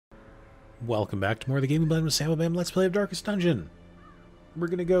Welcome back to more of the Gaming Blend with SammoBam Let's Play of Darkest Dungeon. We're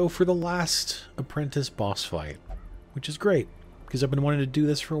going to go for the last apprentice boss fight, which is great, because I've been wanting to do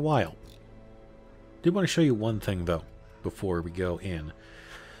this for a while. Did want to show you one thing, though, before we go in.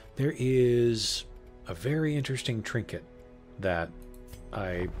 There is a very interesting trinket that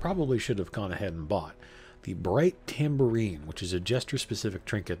I probably should have gone ahead and bought. The Bright Tambourine, which is a jester-specific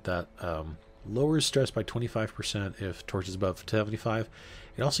trinket that lowers stress by 25% if torch is above 75.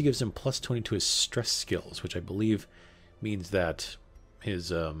 It also gives him plus 20 to his stress skills, which I believe means that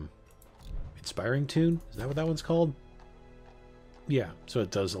his Inspiring Tune, is that what that one's called? Yeah, so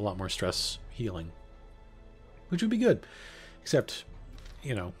it does a lot more stress healing, which would be good. Except,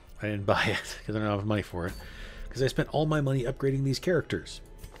 you know, I didn't buy it because I don't have money for it. Because I spent all my money upgrading these characters.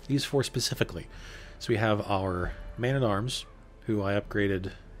 These four specifically. So we have our Man-at-Arms, who I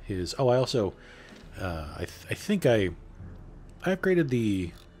upgraded his... Oh, I also... I think I upgraded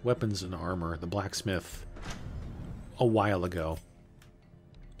the weapons and armor, the blacksmith, a while ago.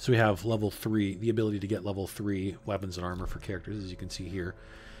 So we have level 3, the ability to get level 3 weapons and armor for characters, as you can see here.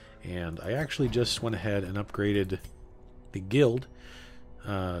 And I actually just went ahead and upgraded the guild,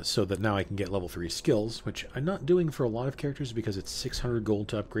 so that now I can get level 3 skills, which I'm not doing for a lot of characters because it's 600 gold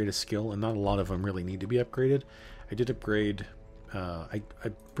to upgrade a skill, and not a lot of them really need to be upgraded. I did upgrade... I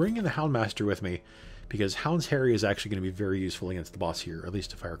bring in the Houndmaster with me because Hound's Harry is actually going to be very useful against the boss here, or at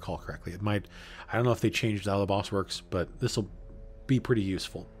least if I recall correctly. It might... I don't know if they changed how the boss works, but this will be pretty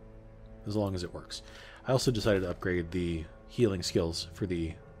useful as long as it works. I also decided to upgrade the healing skills for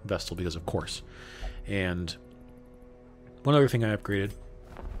the Vestal because of course. And one other thing I upgraded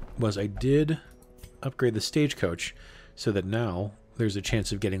was I did upgrade the Stagecoach so that now there's a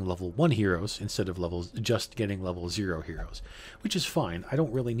chance of getting level 1 heroes instead of just getting level 0 heroes, which is fine. I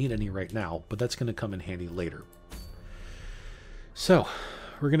don't really need any right now, but that's going to come in handy later. So,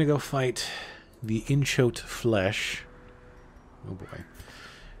 we're going to go fight the Inchoate flesh. Oh boy.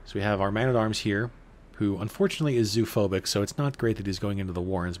 So we have our Man-at-Arms here, who unfortunately is zoophobic, so it's not great that he's going into the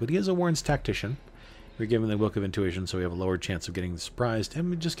Warrens, but he is a Warrens tactician. We're given the Book of Intuition, so we have a lower chance of getting surprised, and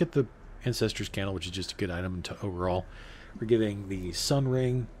we just get the Ancestor's Candle, which is just a good item to overall. We're giving the Sun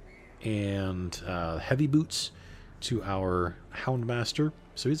Ring and Heavy Boots to our Houndmaster.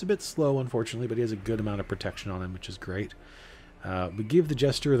 So he's a bit slow, unfortunately, but he has a good amount of protection on him, which is great. We give the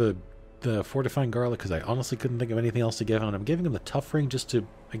Jester the Fortifying Garlic because I honestly couldn't think of anything else to give on him. I'm giving him the Tough Ring just to,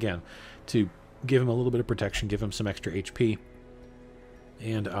 again, to give him a little bit of protection, give him some extra HP.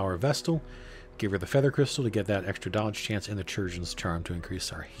 And our Vestal, give her the Feather Crystal to get that extra dodge chance, and the Chirurgeon's Charm to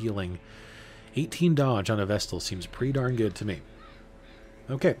increase our healing. 18 dodge on a Vestal seems pretty darn good to me.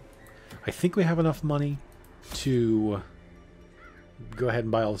 Okay, I think we have enough money to go ahead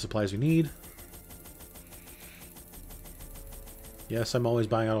and buy all the supplies we need. Yes, I'm always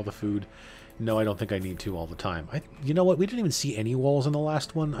buying out all the food. No, I don't think I need to all the time. You know what? We didn't even see any walls in the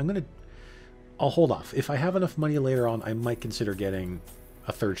last one. I'll hold off. If I have enough money later on, I might consider getting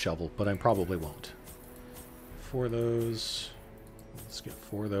a third shovel, but I probably won't. For those... Let's get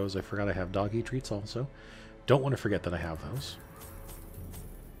 4 of those. I forgot I have doggy treats also. Don't want to forget that I have those.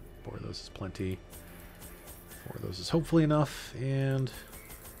 4 of those is plenty. 4 of those is hopefully enough. And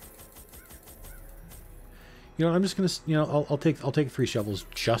you know, I'm just gonna, you know, I'll take 3 shovels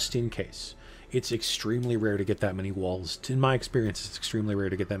just in case. It's extremely rare to get that many walls. In my experience, it's extremely rare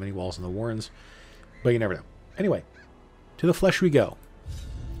to get that many walls in the Warrens, but you never know. Anyway, to the flesh we go.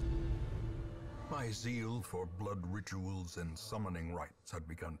 My zeal for blood rituals and summoning rites had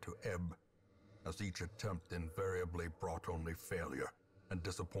begun to ebb, as each attempt invariably brought only failure and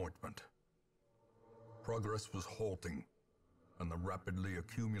disappointment. Progress was halting, and the rapidly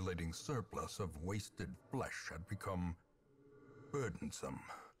accumulating surplus of wasted flesh had become burdensome.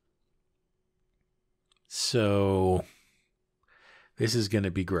 So, this is going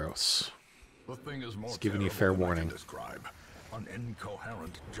to be gross. The thing is more Just giving you fair terrible than I warning. can describe. An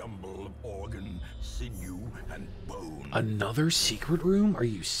incoherent jumble of organ, sinew, and bone. Another secret room? Are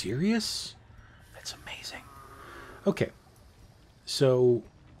you serious? That's amazing. Okay. So,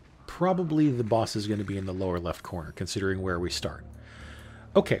 probably the boss is going to be in the lower left corner, considering where we start.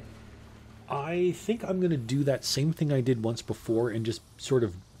 Okay. I think I'm going to do that same thing I did once before and just sort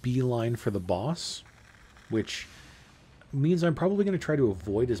of beeline for the boss, which means I'm probably going to try to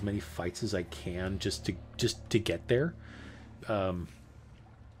avoid as many fights as I can just to get there. I'm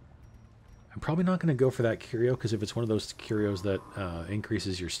probably not going to go for that curio, because if it's one of those curios that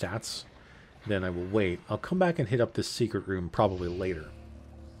increases your stats, then I will wait. I'll come back and hit up this secret room probably later.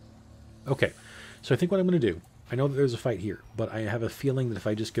 Okay, so I think what I'm going to do, I know that there's a fight here, but I have a feeling that if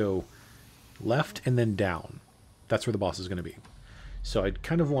I just go left and then down, that's where the boss is going to be. So I'd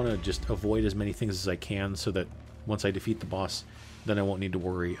kind of want to just avoid as many things as I can so that once I defeat the boss, then I won't need to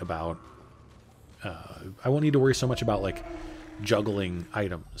worry about... I won't need to worry so much about, like, juggling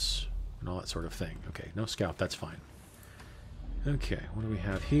items and all that sort of thing. Okay, no scout, that's fine. Okay, what do we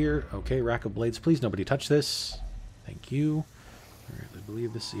have here? Okay, rack of blades. Please, nobody touch this. Thank you. All right, I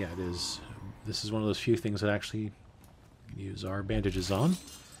believe this... Yeah, it is. This is one of those few things that actually use our bandages on.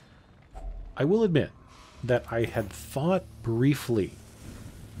 I will admit that I had thought briefly,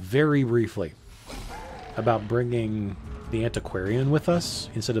 very briefly, about bringing the antiquarian with us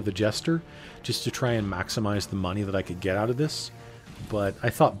instead of the jester, just to try and maximize the money that I could get out of this. But I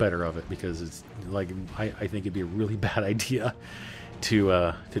thought better of it because it's like I think it'd be a really bad idea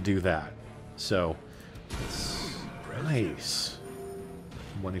to do that. So, nice.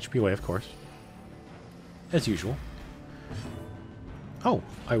 1 HP away, of course, as usual. Oh,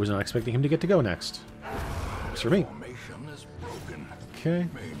 I was not expecting him to get to go next. Works for me. Okay.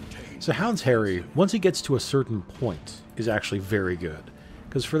 So Hound's Harry, once he gets to a certain point, is actually very good.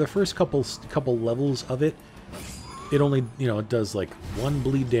 Because for the first couple levels of it, it only, you know, it does like 1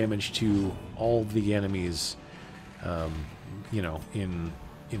 bleed damage to all the enemies, you know, in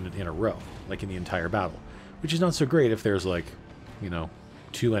a row, like in the entire battle. Which is not so great if there's like, you know,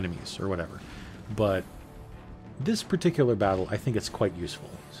 2 enemies or whatever. But this particular battle, I think it's quite useful.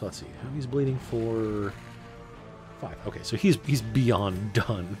 So let's see, he's bleeding for 5. Okay, so he's beyond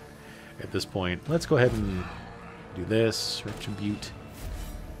done at this point. Let's go ahead and do this. Retribute.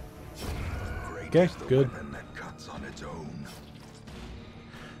 Okay, good.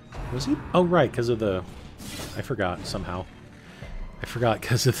 Was he? Oh, right, because of the... I forgot somehow. I forgot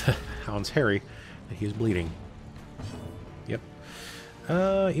because of the Hound's Harry that he's bleeding. Yep.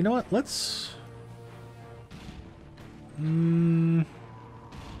 You know what? Let's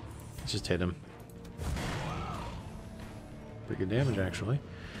just hit him. Pretty good damage, actually.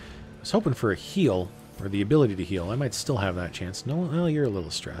 I was hoping for a heal, or the ability to heal. I might still have that chance. No, well, you're a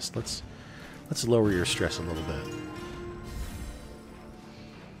little stressed. Let's lower your stress a little bit.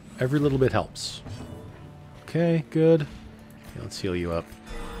 Every little bit helps. Okay, good. Okay, let's heal you up.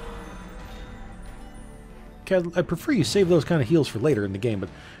 Okay, I prefer you save those kind of heals for later in the game, but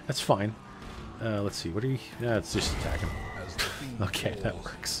that's fine. Let's see, what are you... it's just attacking. Okay, that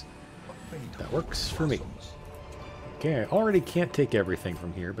works. That works for me. Okay, I already can't take everything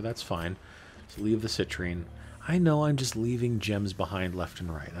from here, but that's fine. So leave the citrine. I know I'm just leaving gems behind left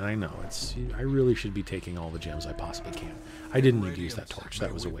and right, and I know it's... I really should be taking all the gems I possibly can. I didn't need to use that torch.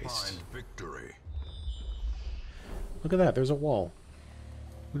 That was a waste. Look at that. There's a wall.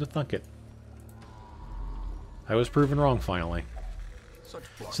 Who'd have thunk it? I was proven wrong, finally.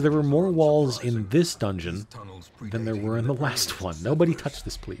 So there were more walls in this dungeon than there were in the last one. Nobody touch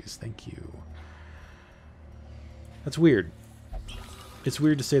this, please. Thank you. That's weird. It's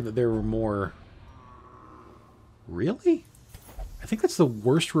weird to say that there were more... Really? I think that's the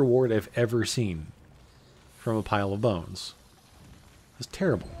worst reward I've ever seen from a pile of bones. It's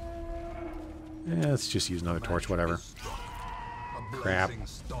terrible. Let's just use another torch, whatever. Crap.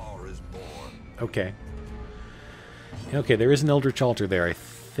 Okay. Okay, there is an Eldritch Altar there, I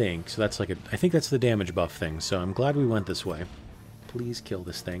think. So that's like a... I think that's the damage buff thing, so I'm glad we went this way. Please kill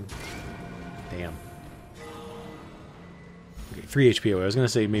this thing. Damn. Okay, 3 HP away. I was going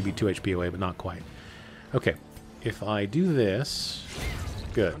to say maybe 2 HP away, but not quite. Okay. If I do this...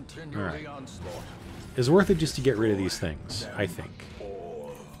 Good. Alright. It's worth it just to get rid of these things, I think.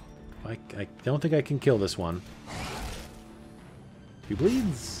 I don't think I can kill this one. He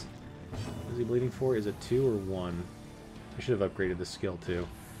bleeds. What is he bleeding for? Is it 2 or 1? I should have upgraded this skill too.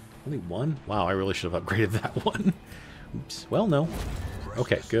 Only 1? Wow, I really should have upgraded that one. Oops. Well, no.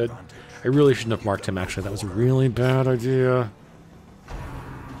 Okay, good. I really shouldn't have marked him, actually. That was a really bad idea.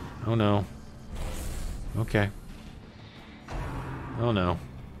 Oh, no. Okay. Oh, no.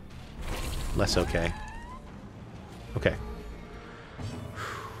 Less okay. Okay.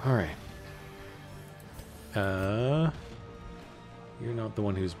 Alright. You're not the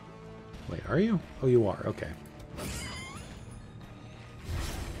one who's... Wait, are you? Oh, you are. Okay.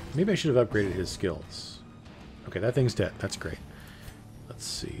 Maybe I should have upgraded his skills. Okay, that thing's dead. That's great. Let's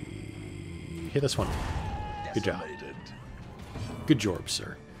see... Hit this one. Good job. Good job,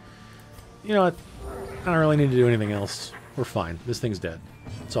 sir. You know what? I don't really need to do anything else. We're fine. This thing's dead.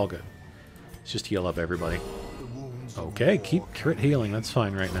 It's all good. Let's just heal up everybody. Okay, keep crit healing. That's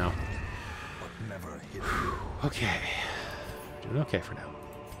fine right now. Okay. Doing okay for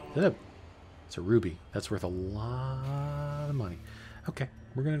now. It's a ruby. That's worth a lot of money. Okay,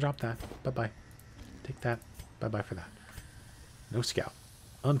 we're going to drop that. Bye-bye. Take that. Bye-bye for that. No scout.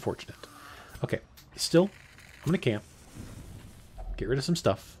 Unfortunate. Okay, still, I'm going to camp. Get rid of some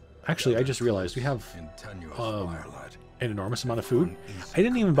stuff. Actually, I just realized we have in tenuous firelight. an enormous amount of food. I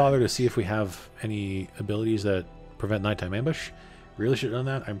didn't even bother to see if we have any abilities that prevent nighttime ambush. Really should have done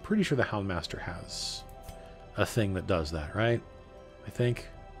that. I'm pretty sure the Houndmaster has a thing that does that, right? I think.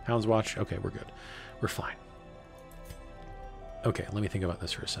 Hound's Watch. Okay, we're good. We're fine. Okay, let me think about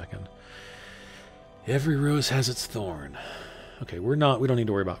this for a second. Every rose has its thorn. Okay, we don't need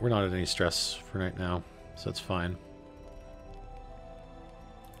to worry about, we're not at any stress for right now, so that's fine.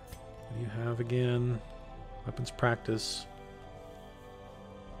 What do you have again? Weapons practice.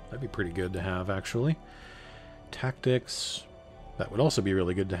 That'd be pretty good to have, actually. Tactics. That would also be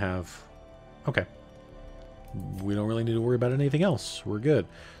really good to have. Okay. We don't really need to worry about anything else. We're good.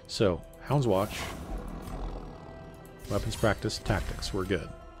 So, Hound's Watch. Weapons practice. Tactics. We're good.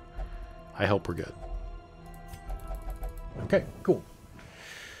 I hope we're good. Okay, cool.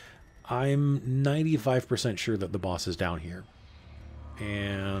 I'm 95% sure that the boss is down here.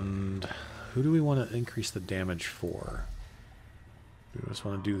 And who do we want to increase the damage for? Do we just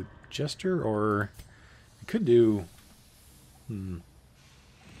want to do Jester, or we could do...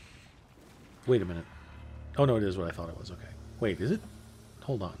 Wait a minute. Oh, no, it is what I thought it was. Okay. Wait, is it?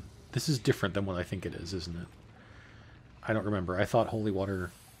 Hold on. This is different than what I think it is, isn't it? I don't remember. I thought holy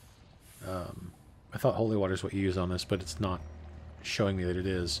water... I thought holy water is what you use on this, but it's not showing me that it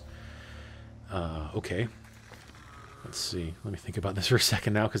is. Okay. Let's see. Let me think about this for a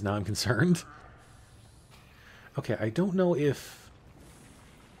second now, because now I'm concerned. Okay, I don't know if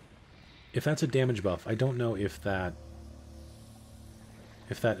that's a damage buff. I don't know if that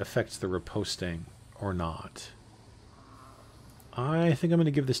affects the riposting or not. I think I'm going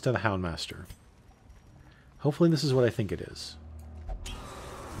to give this to the Houndmaster. Hopefully this is what I think it is.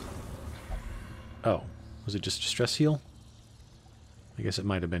 Oh, was it just a stress heal? I guess it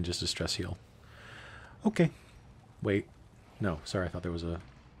might have been just a stress heal. Okay. Wait. No, sorry, I thought there was a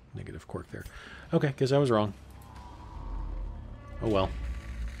negative quirk there. Okay, guess I was wrong. Oh well.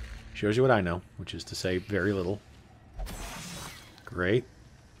 Shows you what I know, which is to say very little. Great.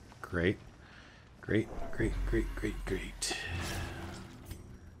 Great. Great, great, great, great, great.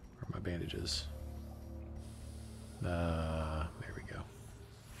 Where are my bandages? There we go.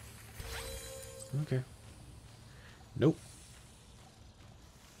 Okay. Nope.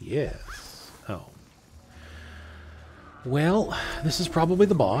 Yes. Oh. Well, this is probably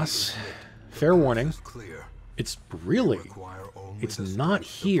the boss. Fair warning. It's really... It's not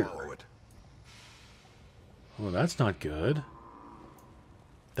here. Oh, that's not good.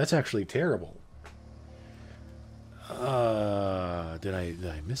 That's actually terrible. Did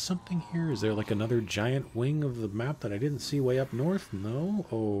I miss something here? Is there like another giant wing of the map that I didn't see way up north? No?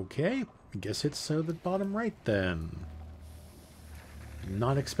 Okay. I guess it's the bottom right then.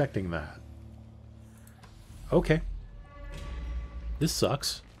 Not expecting that. Okay. This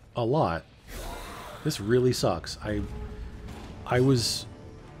sucks. A lot. This really sucks. I was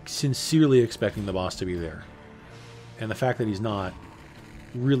sincerely expecting the boss to be there. And the fact that he's not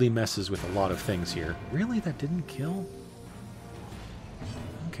really messes with a lot of things here. Really? That didn't kill?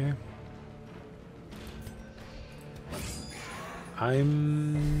 Okay.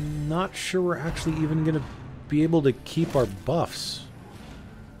 I'm not sure we're actually even going to be able to keep our buffs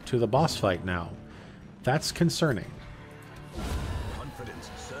to the boss fight now. That's concerning.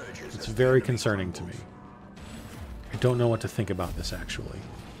 It's very concerning to me. I don't know what to think about this, actually.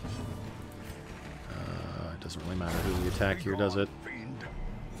 It doesn't really matter who we attack here, does it?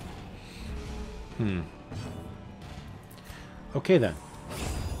 Okay, then.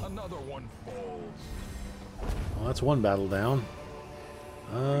 Another one falls. Well, that's one battle down.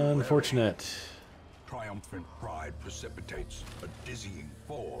 Unfortunate. Triumphant pride precipitates a dizzying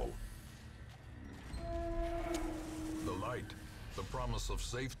fall. The light, the promise of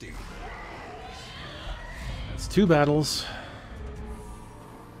safety. That's two battles.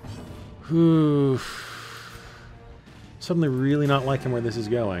 Whew. Suddenly really not liking where this is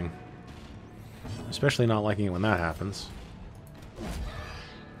going. Especially not liking it when that happens.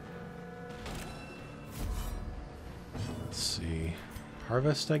 Let's see.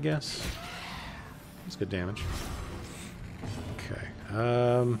 Harvest, I guess? That's good damage.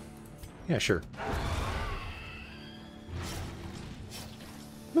 Okay. Yeah, sure.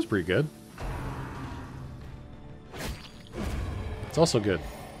 That's pretty good. It's also good.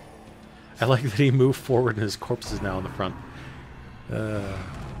 I like that he moved forward and his corpse is now in the front.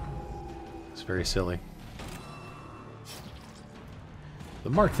 It's very silly. The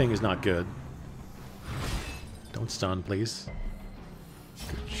mark thing is not good. Don't stun, please.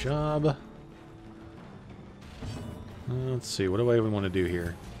 Good job. Let's see, what do I even want to do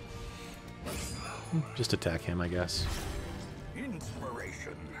here? Just attack him, I guess.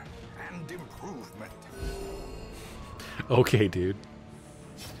 and improvement. Okay, dude.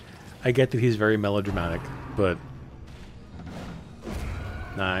 I get that he's very melodramatic, but...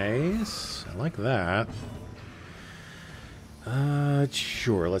 Nice. I like that.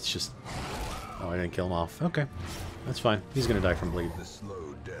 Sure, let's just... Oh, I didn't kill him off. Okay. That's fine. He's gonna die from bleed. The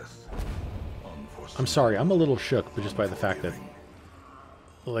slow death. I'm sorry, I'm a little shook, but just by the fact that...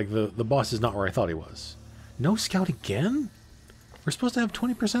 Like, the boss is not where I thought he was. No scout again? We're supposed to have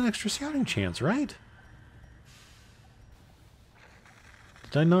 20% extra scouting chance, right?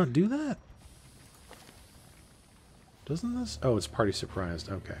 Did I not do that? Doesn't this... Oh, it's party surprised.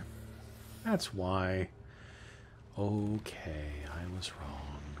 Okay. That's why. Okay, I was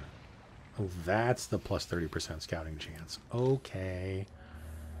wrong. Oh, that's the plus 30% scouting chance. Okay.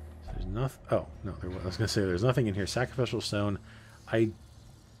 So there's nothing... Oh, no, I was going to say there's nothing in here. Sacrificial stone. I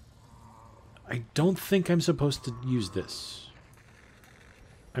don't think I'm supposed to use this.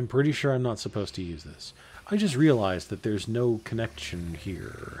 I'm pretty sure I'm not supposed to use this. I just realized that there's no connection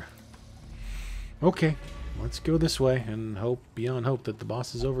here. Okay, let's go this way and hope beyond hope that the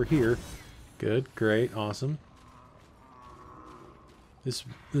boss is over here. Good, great, awesome. This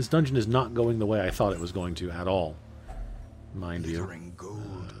dungeon is not going the way I thought it was going to at all. Mind you.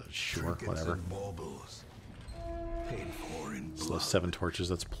 Sure, whatever. It's those 7 torches,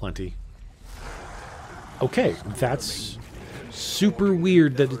 that's plenty. Okay, that's super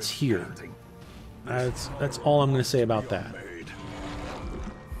weird that it's here. That's all I'm going to say about that.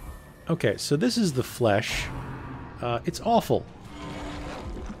 Okay, so this is the flesh. It's awful.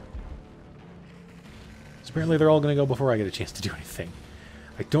 So apparently they're all going to go before I get a chance to do anything.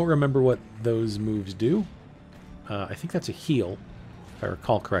 I don't remember what those moves do. I think that's a heal, if I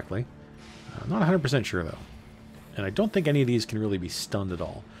recall correctly. I'm not 100% sure, though. And I don't think any of these can really be stunned at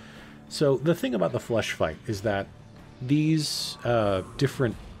all. So the thing about the flesh fight is that these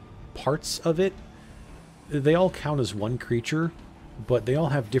different parts of it, they all count as one creature, but they all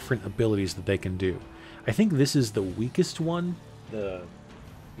have different abilities that they can do. I think this is the weakest one. That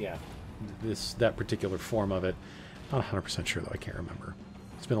particular form of it. Not 100% sure, though. I can't remember.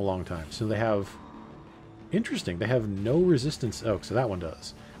 It's been a long time. So they have... Interesting. They have no resistance. Oh, so that one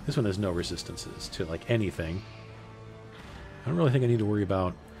does. This one has no resistances to, like, anything. I don't really think I need to worry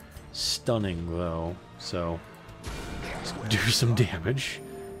about stunning, though. So, let's do some damage.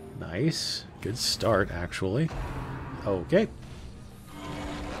 Nice. Good start, actually. Okay.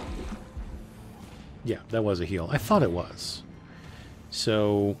 Yeah, that was a heal. I thought it was.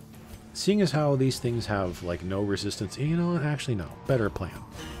 So, seeing as how these things have, like, no resistance... You know what? Actually, no. Better plan.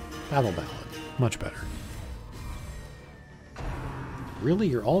 Battle Ballad. Much better. Really?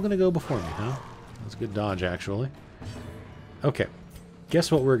 You're all going to go before me, huh? That's a good dodge, actually. Okay.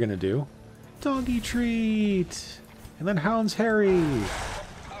 Guess what we're going to do? Doggy treat! And then Hound's Harry!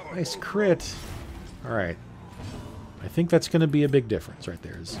 Nice crit! Alright. I think that's going to be a big difference right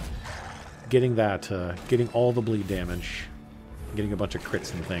there. Is getting that, getting all the bleed damage. Getting a bunch of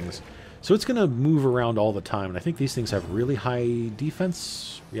crits and things. So it's going to move around all the time. And I think these things have really high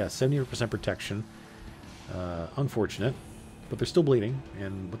defense. Yeah, 70% protection. Unfortunate. But they're still bleeding.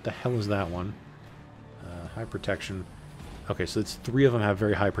 And what the hell is that one? High protection. Okay, so it's 3 of them have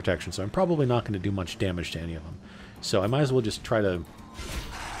very high protection, so I'm probably not going to do much damage to any of them. So I might as well just try to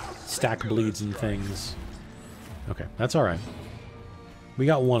stack bleeds and things. Okay, that's alright. We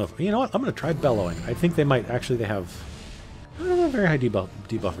got one of them. You know what? I'm going to try bellowing. I think they might actually, they have very high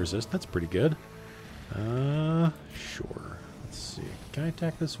debuff resist. That's pretty good. Sure. Let's see. Can I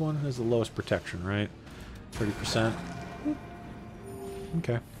attack this one? It has the lowest protection, right? 30%.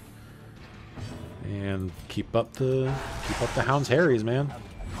 Okay. And keep up the Hound's Harries, man.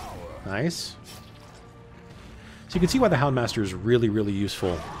 Nice. So you can see why the Houndmaster is really, really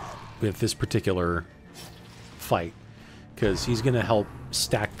useful with this particular fight, because he's going to help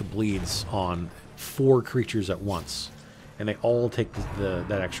stack the bleeds on 4 creatures at once, and they all take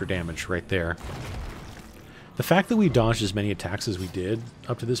that extra damage right there. The fact that we dodged as many attacks as we did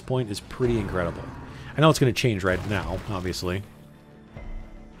up to this point is pretty incredible. I know it's going to change right now, obviously.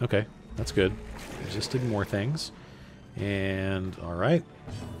 Okay, that's good. Resisted more things. And, alright.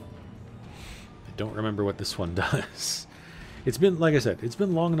 I don't remember what this one does. It's been, like I said, it's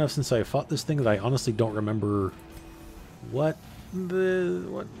been long enough since I fought this thing that I honestly don't remember what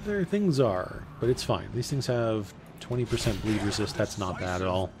their things are. But it's fine. These things have 20% bleed resist. That's not bad at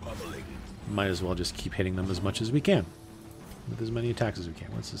all. Might as well just keep hitting them as much as we can. With as many attacks as we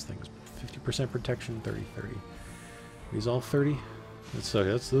can. What's this thing? 50% protection, 30, 30. These all 30? That's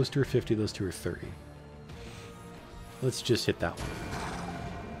those 2 are 50, those 2 are 30. Let's just hit that one.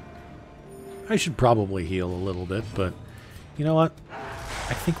 I should probably heal a little bit, but you know what?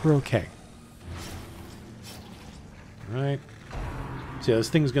 I think we're okay. Alright. So yeah, this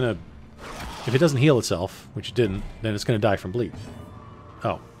thing's gonna... If it doesn't heal itself, which it didn't, then it's gonna die from bleed.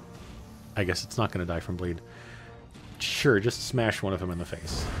 Oh. I guess it's not gonna die from bleed. Sure, just smash one of them in the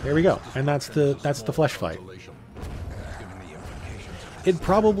face. There we go. And that's the flesh fight. It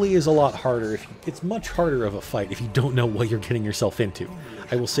probably is a lot harder. It's much harder of a fight if you don't know what you're getting yourself into.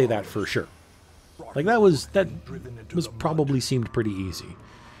 I will say that for sure. Like that was probably seemed pretty easy.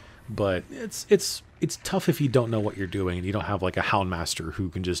 But it's tough if you don't know what you're doing and you don't have like a Houndmaster who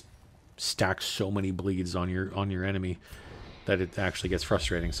can just stack so many bleeds on your enemy that it actually gets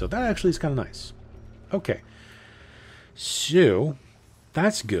frustrating. So that actually is kind of nice. Okay. So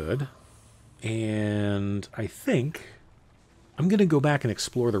that's good. And I think I'm going to go back and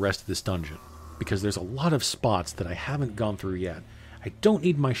explore the rest of this dungeon because there's a lot of spots that I haven't gone through yet. I don't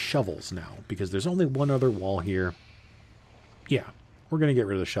need my shovels now because there's only one other wall here. Yeah, we're going to get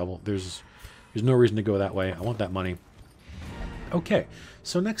rid of the shovel. There's no reason to go that way. I want that money. Okay,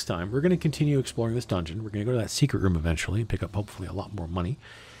 so next time we're going to continue exploring this dungeon. We're going to go to that secret room eventually and pick up hopefully a lot more money.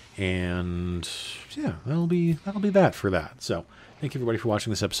 And yeah, that'll be that for that. So thank you everybody for watching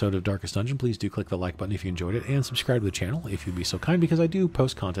this episode of Darkest Dungeon. Please do click the like button if you enjoyed it and subscribe to the channel if you'd be so kind because I do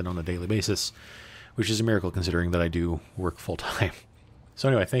post content on a daily basis, which is a miracle considering that I do work full time. So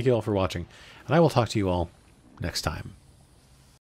anyway, thank you all for watching and I will talk to you all next time.